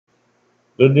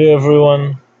Good day,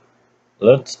 everyone.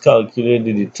 Let's calculate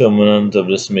the determinant of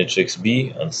this matrix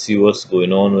B and see what's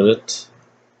going on with it.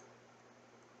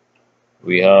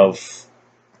 We have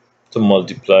to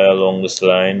multiply along this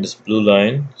line, this blue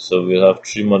line. So we'll have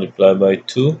 3 multiplied by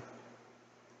 2.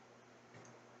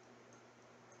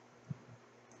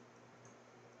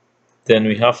 Then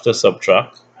we have to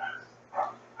subtract.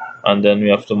 And then we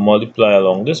have to multiply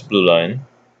along this blue line.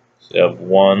 So you have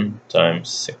 1 times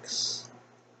 6.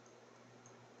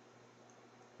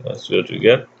 That's what we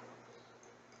get.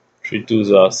 3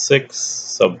 2s are 6.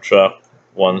 Subtract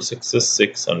 1 6 is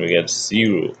 6, and we get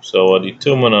 0. So our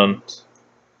determinant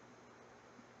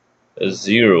is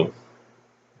 0.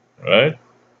 Right?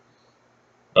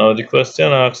 Now the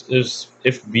question asks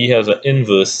if B has an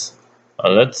inverse,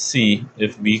 and let's see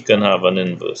if B can have an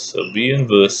inverse. So B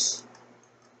inverse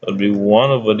would be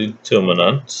 1 over the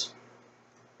determinant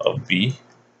of B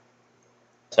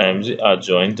times the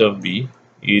adjoint of B,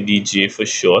 UDJ for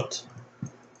short,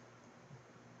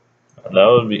 and that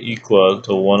would be equal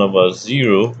to 1 over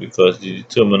 0 because the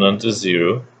determinant is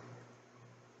 0.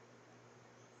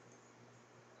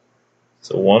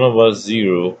 So 1 over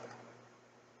 0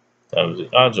 times the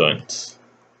adjoint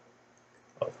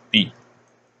of B.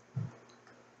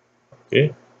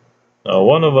 Okay, now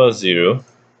 1 over 0,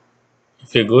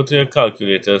 if you go to your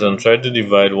calculators and try to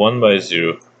divide 1 by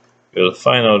 0, you'll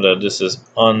find out that this is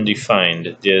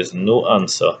undefined. There is no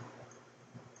answer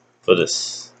for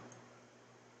this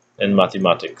in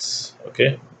mathematics.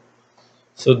 Okay,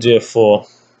 so therefore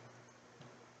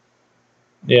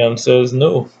the answer is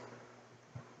no.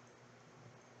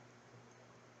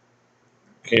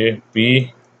 Okay,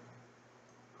 B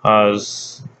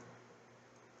has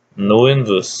no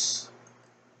inverse.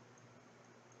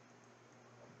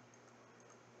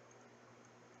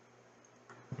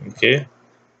 Okay,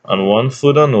 and one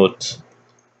further note,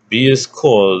 B is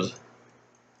called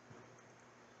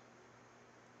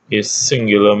a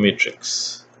singular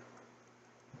matrix.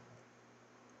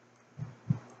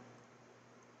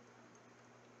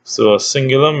 So a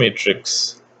singular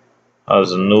matrix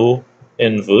has no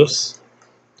inverse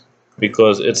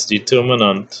because its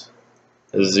determinant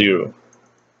is 0.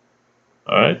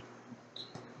 Alright,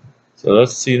 so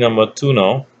let's see number 2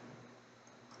 now.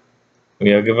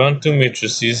 We are given two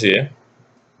matrices here,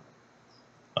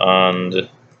 and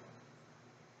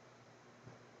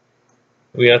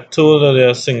we are told that they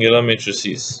are singular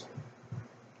matrices.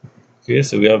 Okay,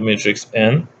 so we have matrix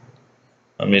N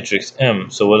and matrix M.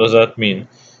 So what does that mean?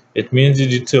 It means the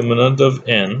determinant of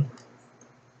N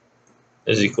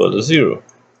is equal to 0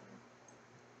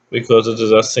 because it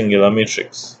is a singular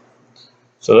matrix.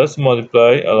 So let's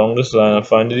multiply along this line and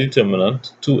find the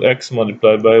determinant. 2x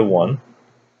multiplied by 1.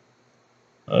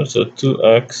 So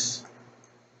 2x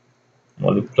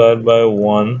multiplied by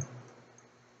 1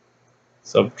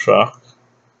 subtract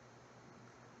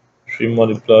 3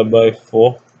 multiplied by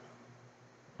 4.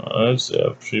 Alright, so you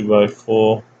have 3 by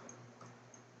 4.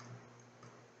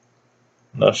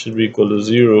 That should be equal to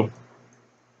 0.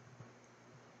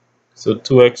 So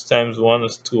 2x times 1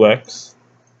 is 2x.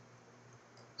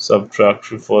 Subtract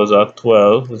 3 4s are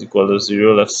 12 is equal to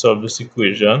 0. Let's solve this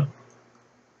equation.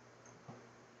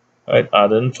 Right,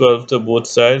 adding 12 to both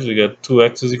sides, we get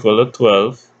 2x is equal to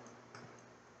 12.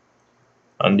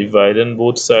 And dividing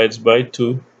both sides by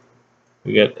 2,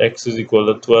 we get x is equal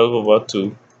to 12 over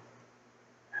 2.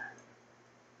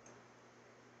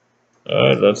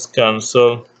 Alright, let's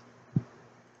cancel.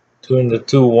 2 into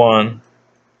 2, 1.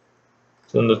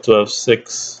 2 into 12,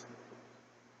 6.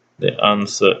 The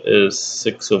answer is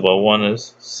 6 over 1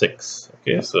 is 6.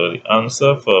 Okay, so the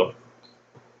answer for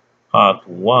part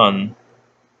 1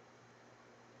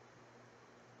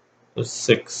 is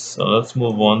 6. So let's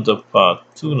move on to part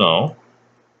 2 now.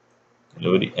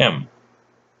 With the M.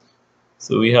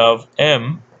 So we have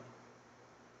M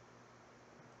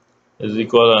is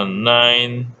equal to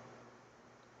 9,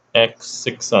 x,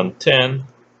 6, and 10.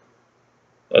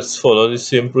 Let's follow the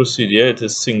same procedure. It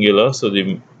is singular, so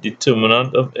the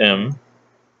determinant of M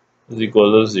is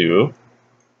equal to 0.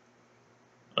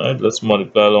 Alright, let's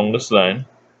multiply along this line.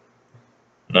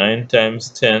 9 times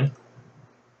 10.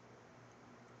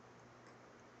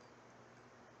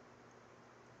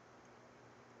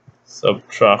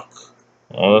 Subtract.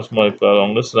 Now let's multiply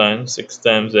along this line. 6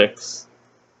 times x.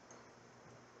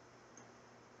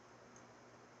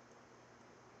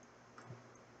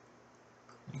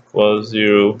 Equals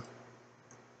 0.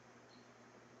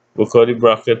 Work out the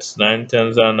brackets. 9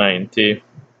 tens are 90.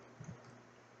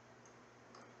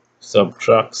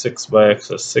 Subtract 6 by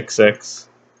x is 6x.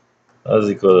 That's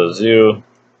equal to 0.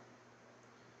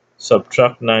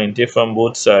 Subtract 90 from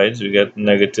both sides, we get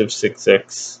negative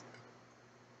 6x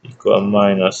equal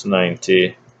minus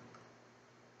 90.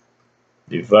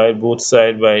 Divide both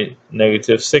sides by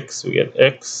negative 6, we get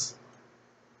x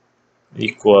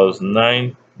equals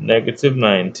negative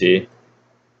 90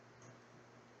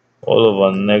 all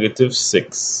over negative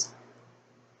 6.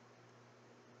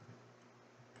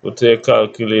 Go to your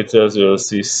calculators, you'll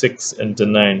see 6 into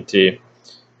 90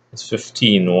 is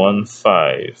 15.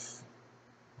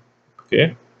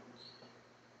 Okay?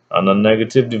 And a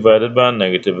negative divided by a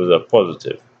negative is a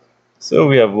positive. So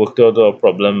we have worked out our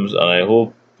problems, and I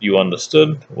hope you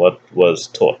understood what was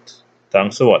taught.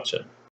 Thanks for watching.